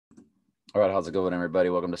All right, how's it going, everybody?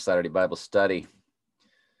 Welcome to Saturday Bible Study.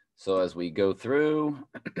 So as we go through,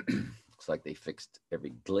 looks like they fixed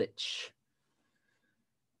every glitch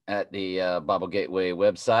at the Bible Gateway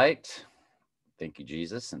website. Thank you,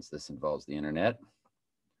 Jesus, since this involves the internet.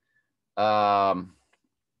 So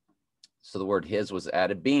the word his was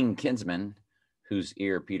added, being kinsman, whose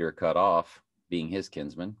ear Peter cut off, being his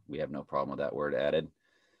kinsman. We have no problem with that word added.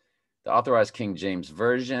 The Authorized King James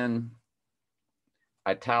Version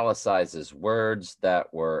italicizes words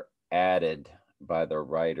that were added by the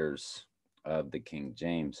writers of the King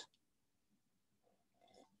James.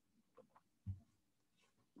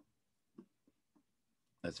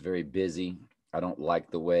 That's very busy. I don't like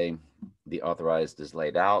the way the Authorized is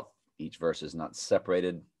laid out. Each verse is not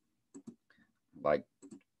separated like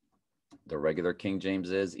the regular King James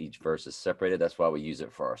is. Each verse is separated. That's why we use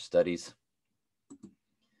it for our studies.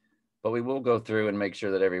 But we will go through and make sure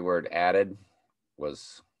that every word added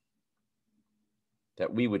was,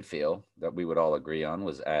 that we would feel, that we would all agree on,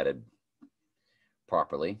 was added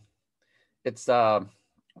properly. It's,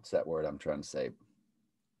 what's that word I'm trying to say?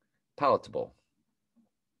 Palatable.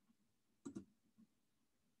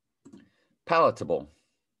 Palatable.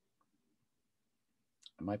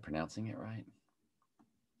 Am I pronouncing it right?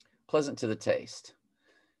 Pleasant to the taste.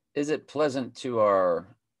 Is it pleasant to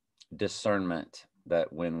our discernment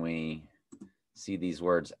that when we see these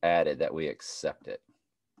words added, that we accept it?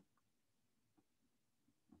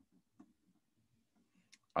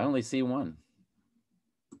 I only see one.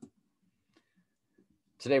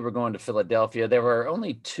 Today we're going to Philadelphia. There were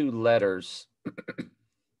only 2 letters,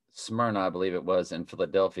 Smyrna, I believe it was, in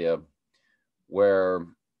Philadelphia, where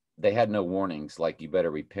they had no warnings, like you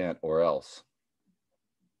better repent or else.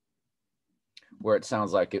 Where it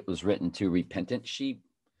sounds like it was written to repentant sheep,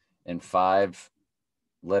 and 5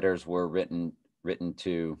 letters were written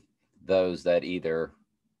to those that either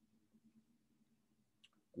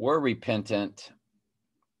were repentant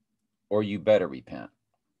or you better repent.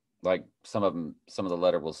 Like some of the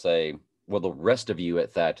letter will say, well, the rest of you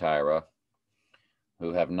at Thyatira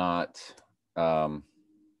who have not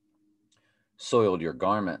soiled your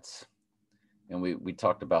garments. And we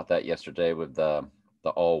talked about that yesterday with the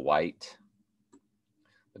all white.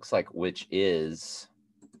 Looks like which is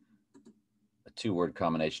a 2-word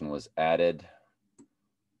combination was added.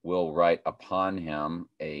 Will write upon him,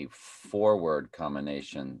 a 4-word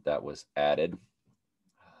combination that was added.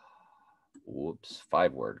 Whoops,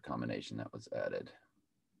 5-word combination that was added.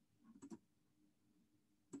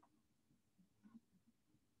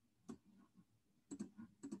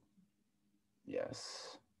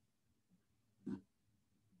 Yes.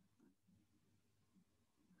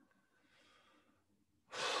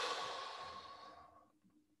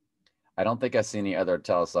 I don't think I see any other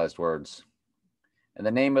italicized words. In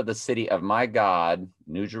the name of the city of my God,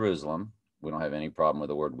 New Jerusalem. We don't have any problem with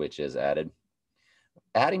the word which is added.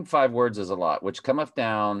 Adding 5 words is a lot. Which cometh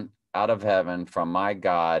down out of heaven from my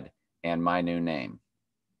God and my new name.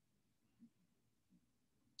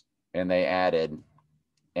 And they added,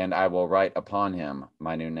 and I will write upon him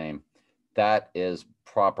my new name. That is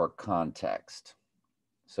proper context.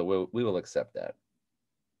 So we will accept that.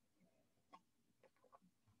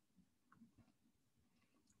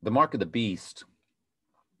 The mark of the beast.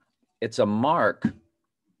 It's a mark.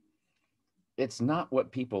 It's not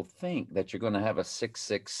what people think, that you're going to have a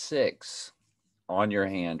 666 on your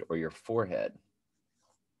hand or your forehead.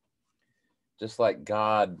 Just like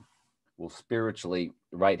God will spiritually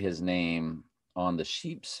write his name on the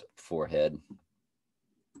sheep's forehead.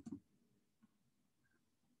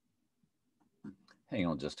 Hang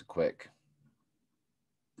on just a quick.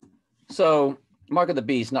 So, mark of the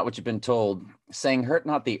beast, not what you've been told, saying, hurt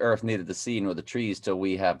not the earth, neither the sea, nor the trees, till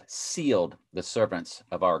we have sealed the servants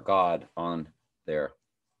of our God on their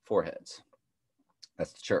foreheads.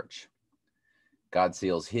 That's the church. God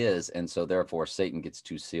seals his, and so therefore Satan gets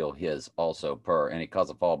to seal his also per. And he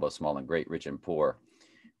causeth all, both small and great, rich and poor,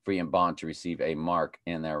 free and bond, to receive a mark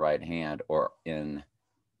in their right hand or in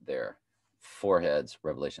their foreheads.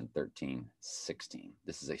 Revelation 13:16.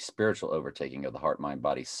 This is a spiritual overtaking of the heart, mind,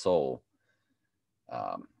 body, soul.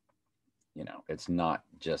 It's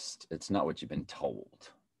not what you've been told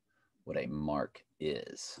what a mark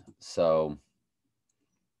is. So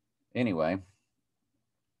anyway,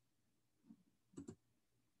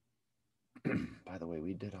 by the way,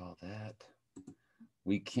 we did all that.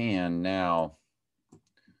 We can now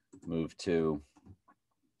move to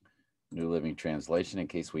New Living Translation in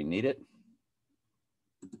case we need it.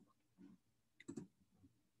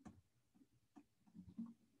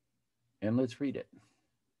 And let's read it.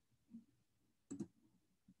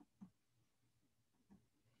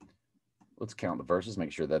 Let's count the verses,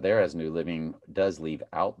 make sure that there, as New Living does leave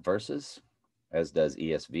out verses, as does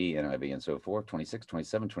ESV, NIV, and so forth. 26,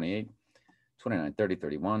 27, 28, 29, 30,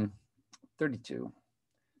 31, 32,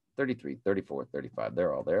 33, 34, 35.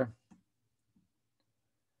 They're all there.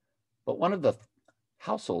 But one of the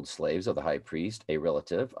household slaves of the high priest, a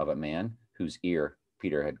relative of a man whose ear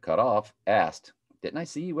Peter had cut off, asked, "Didn't I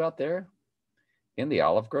see you out there in the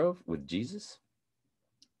olive grove with Jesus?"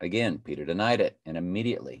 Again, Peter denied it, and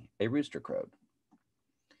immediately a rooster crowed.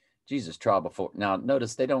 Jesus' trial before. Now,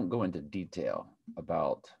 notice they don't go into detail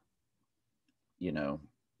about, the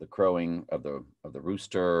crowing of the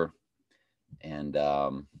rooster and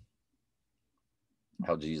how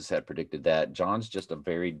Jesus had predicted that. John's just a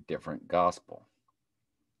very different gospel,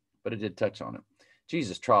 but it did touch on it.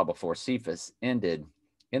 Jesus' trial before Cephas ended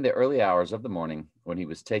in the early hours of the morning when he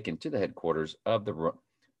was taken to the headquarters of the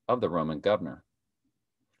Roman governor.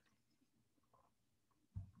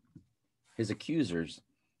 His accusers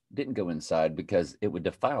didn't go inside because it would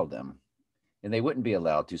defile them, and they wouldn't be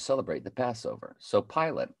allowed to celebrate the Passover. So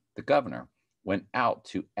Pilate, the governor, went out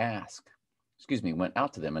to them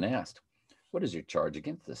and asked, "What is your charge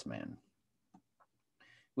against this man?"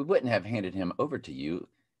 "We wouldn't have handed him over to you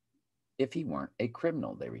if he weren't a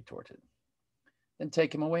criminal," they retorted. "Then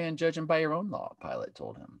take him away and judge him by your own law," Pilate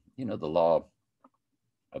told him. The law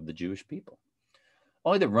of the Jewish people.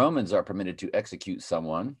 "Only the Romans are permitted to execute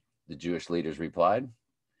someone," the Jewish leaders replied.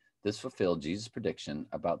 This fulfilled Jesus' prediction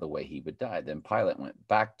about the way he would die. Then Pilate went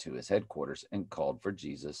back to his headquarters and called for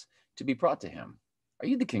Jesus to be brought to him. "Are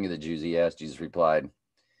you the king of the Jews?" he asked. Jesus replied,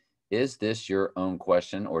 "Is this your own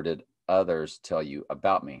question, or did others tell you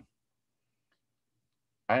about me?"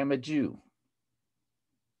 I am a Jew,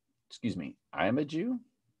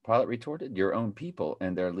 Pilate retorted. "Your own people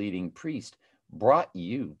and their leading priest brought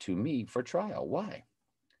you to me for trial. Why?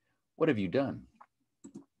 What have you done?"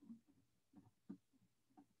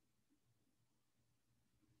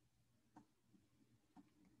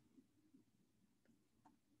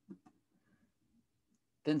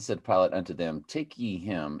 Then said Pilate unto them, "Take ye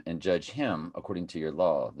him and judge him according to your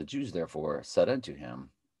law." The Jews therefore said unto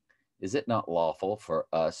him, "Is it not lawful for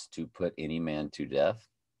us to put any man to death?"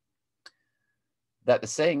 That the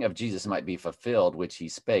saying of Jesus might be fulfilled, which he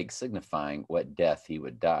spake, signifying what death he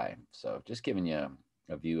would die. So just giving you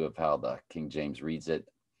a view of how the King James reads it.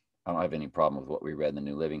 I don't have any problem with what we read in the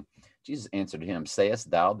New Living. Jesus answered him,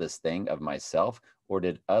 "Sayest thou this thing of myself, or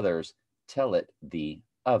did others tell it thee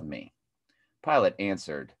of me?" Pilate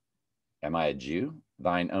answered, "Am I a Jew?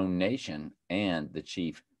 Thine own nation and the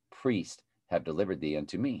chief priest have delivered thee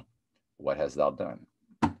unto me. What hast thou done?"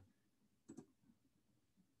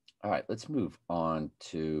 All right, let's move on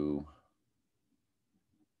to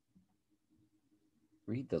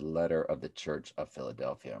read the letter of the church of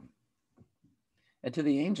Philadelphia. "And to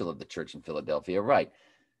the angel of the church in Philadelphia write,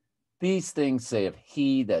 These things saith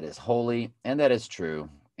he that is holy, and that is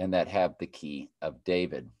true, and that have the key of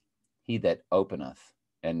David. He that openeth,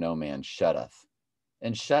 and no man shutteth,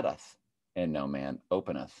 and shutteth, and no man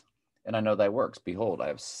openeth. And I know thy works. Behold, I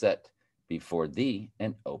have set before thee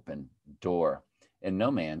an open door, and no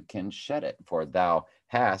man can shut it. For thou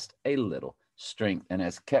hast a little strength, and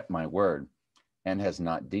hast kept my word, and hast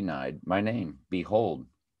not denied my name. Behold,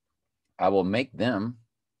 I will make them,"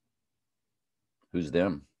 who's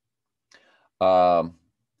them? "Of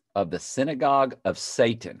the synagogue of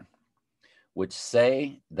Satan, which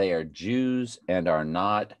say they are Jews and are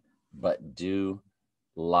not, but do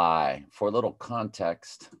lie." For a little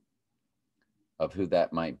context of who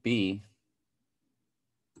that might be,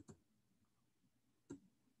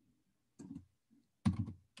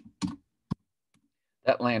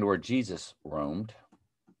 that land where Jesus roamed,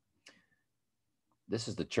 this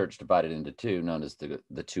is the church divided into two, known as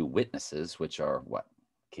the two witnesses, which are what?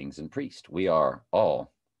 Kings and priests. We are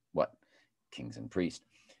all what? Kings and priests.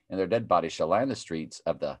 "And their dead bodies shall lie in the streets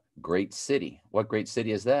of the great city." What great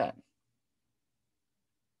city is that?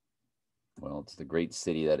 Well, it's the great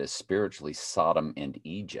city that is spiritually Sodom and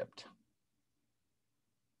Egypt,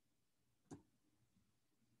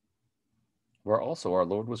 where also our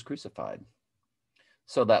Lord was crucified.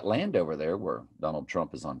 So that land over there where Donald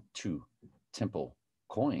Trump is on 2 temple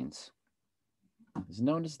coins is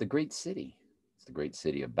known as the great city. It's the great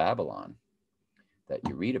city of Babylon that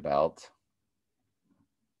you read about.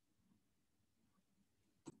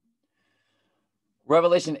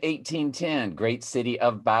 Revelation 18:10, great city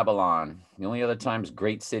of Babylon. The only other times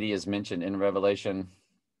great city is mentioned in Revelation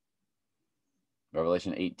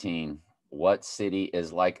 18. What city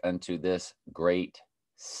is like unto this great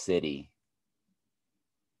city?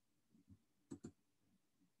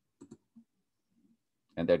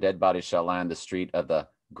 "And their dead bodies shall lie in the street of the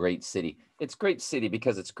great city." It's great city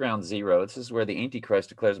because it's ground zero. This is where the Antichrist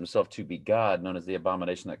declares himself to be God, known as the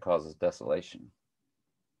abomination that causes desolation.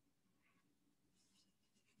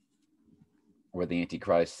 Where the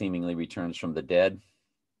Antichrist seemingly returns from the dead.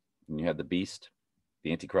 And you have the beast,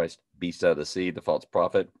 the Antichrist, beast out of the sea, the false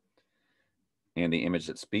prophet, and the image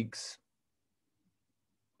that speaks,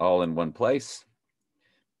 all in one place,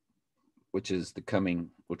 which will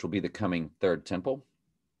be the coming third temple.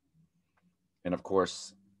 And of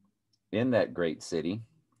course, in that great city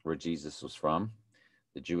where Jesus was from,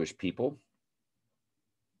 the Jewish people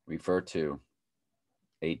refer to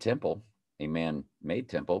a temple, a man-made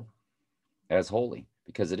temple, as holy,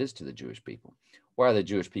 because it is to the Jewish people. Why are the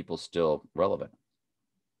Jewish people still relevant?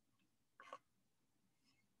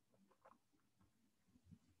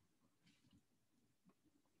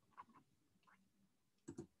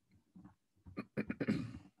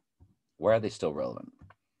 Why are they still relevant?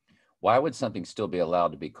 Why would something still be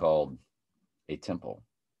allowed to be called a temple?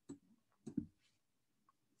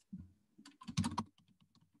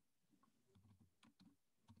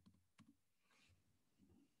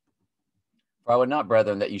 For I would not,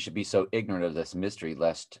 brethren, that you should be so ignorant of this mystery,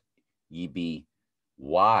 lest ye be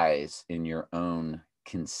wise in your own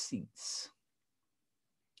conceits.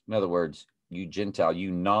 In other words, you Gentile, you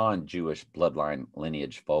non-Jewish bloodline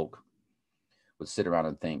lineage folk would sit around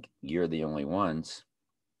and think you're the only ones.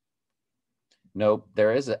 No,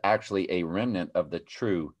 there is actually a remnant of the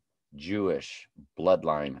true Jewish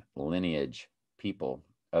bloodline lineage people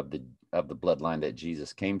of the bloodline that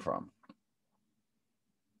Jesus came from.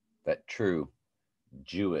 That true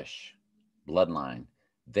Jewish bloodline,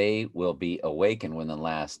 they will be awakened when the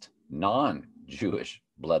last non-Jewish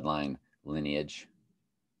bloodline lineage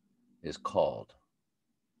is called.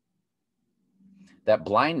 That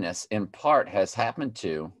blindness in part has happened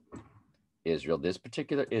to Israel, this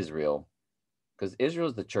particular Israel, because Israel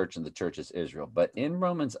is the church and the church is Israel. But in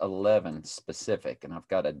Romans 11 specific, and I've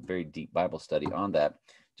got a very deep Bible study on that,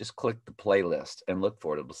 just click the playlist and look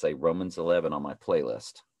for it. It'll say Romans 11 on my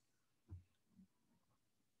playlist.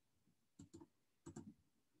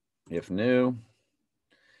 If new,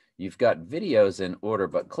 you've got videos in order,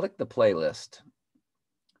 but click the playlist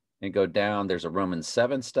and go down. There's a Romans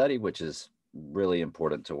 7 study, which is really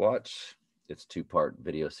important to watch. It's a 2-part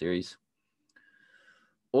video series.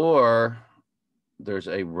 Or there's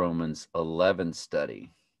a Romans 11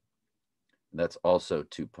 study. That's also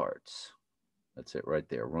 2 parts. That's it right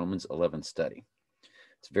there. Romans 11 study.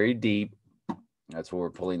 It's very deep. That's where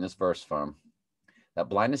we're pulling this verse from. That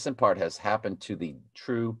blindness in part has happened to the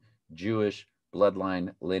true Jewish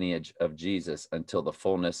bloodline lineage of Jesus until the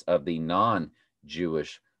fullness of the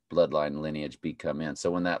non-Jewish bloodline lineage be come in.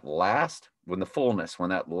 So when that last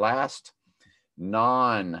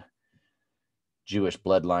non-Jewish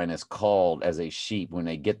bloodline is called as a sheep, when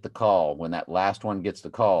they get the call, when that last one gets the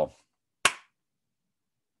call,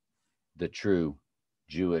 the true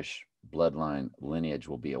Jewish bloodline lineage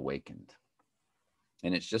will be awakened.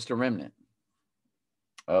 And it's just a remnant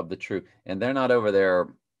of the true. And they're not over there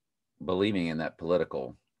believing in that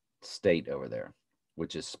political state over there,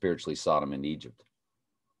 which is spiritually Sodom and Egypt.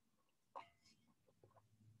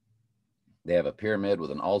 They have a pyramid with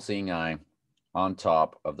an all-seeing eye on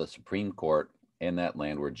top of the Supreme Court in that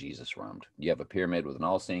land where Jesus roamed. You have a pyramid with an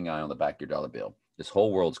all-seeing eye on the back of your dollar bill. This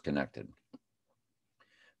whole world's connected.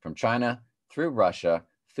 From China, through Russia,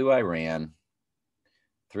 through Iran,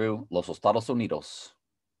 through Los Estados Unidos,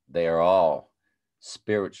 they are all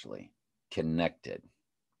spiritually connected.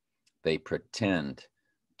 They pretend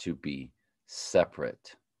to be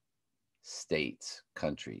separate states,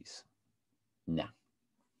 countries. No.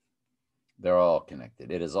 They're all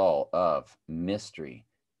connected. It is all of mystery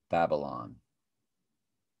Babylon.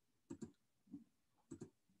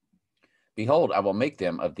 Behold, I will make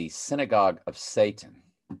them of the synagogue of Satan.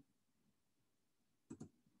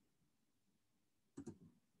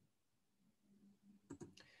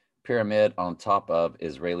 Pyramid on top of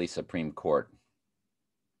Israeli Supreme Court.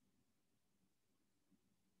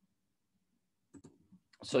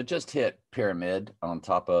 So just hit pyramid on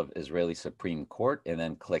top of Israeli Supreme Court and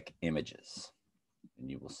then click images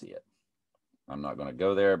and you will see it. I'm not going to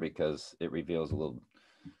go there because it reveals a little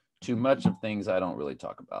too much of things I don't really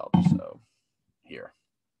talk about. So here,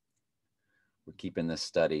 we're keeping this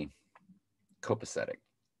study copacetic.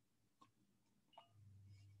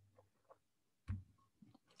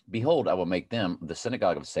 Behold, I will make them the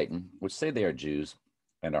synagogue of Satan, which say they are Jews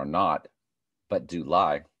and are not, but do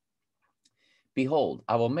lie. Behold,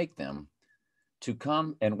 I will make them to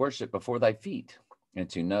come and worship before thy feet, and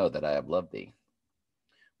to know that I have loved thee.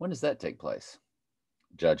 When does that take place?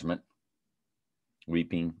 Judgment,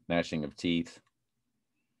 weeping, gnashing of teeth,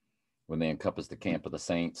 when they encompass the camp of the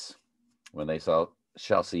saints, when they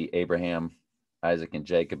shall see Abraham, Isaac, and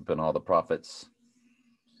Jacob, and all the prophets.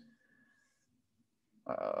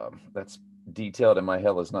 That's detailed in my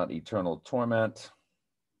Hell Is Not Eternal Torment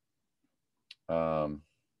playlist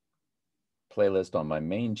on my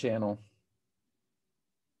main channel.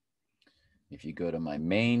 If you go to my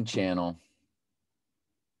main channel,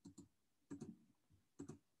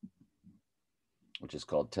 which is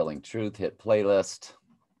called Telling Truth, hit playlist.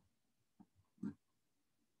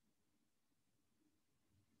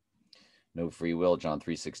 No Free Will, John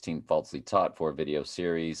 3:16, falsely taught, 4-video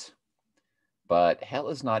series. But Hell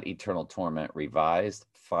Is Not Eternal Torment revised,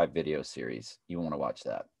 5-video series. You want to watch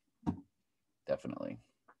that. Definitely.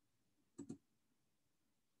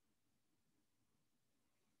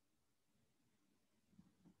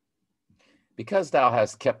 Because thou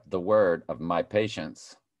hast kept the word of my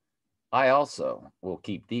patience, I also will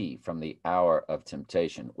keep thee from the hour of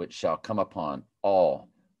temptation, which shall come upon all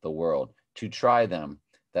the world, to try them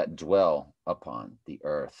that dwell upon the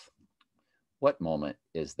earth. What moment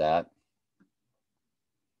is that?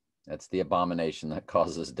 That's the abomination that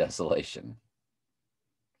causes desolation.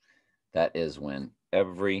 That is when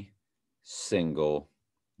every single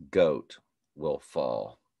goat will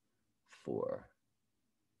fall for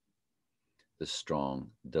the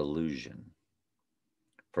strong delusion.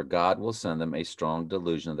 For God will send them a strong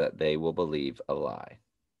delusion that they will believe a lie.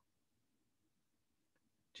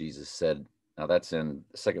 Jesus said, now that's in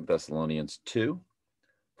 2 Thessalonians 2,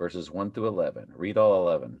 verses 1 through 11. Read all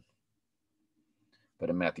 11. But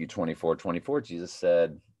in Matthew 24:24, Jesus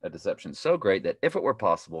said, a deception so great that if it were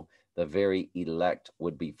possible, the very elect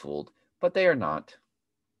would be fooled. But they are not.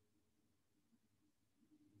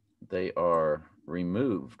 They are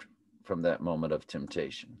removed from that moment of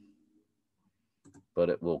temptation. But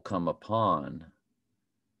it will come upon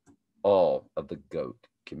all of the goat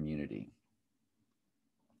community.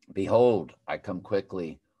 Behold, I come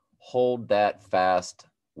quickly. Hold that fast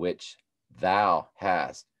which thou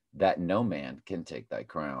hast, that no man can take thy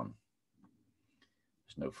crown.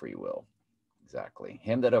 There's no free will. Exactly.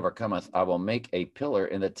 Him that overcometh, I will make a pillar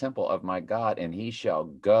in the temple of my God, and he shall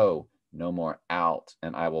go no more out.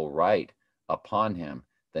 And I will write upon him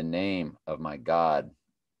the name of my God.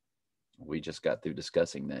 We just got through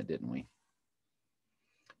discussing that, didn't we?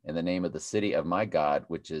 In the name of the city of my God,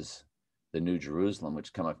 which is the New Jerusalem,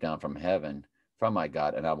 which cometh down from heaven, from my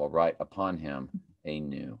God, and I will write upon him a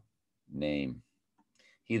new name.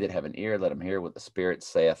 He that have an ear, let him hear what the Spirit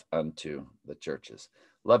saith unto the churches.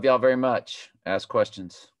 Love y'all very much. Ask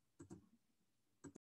questions.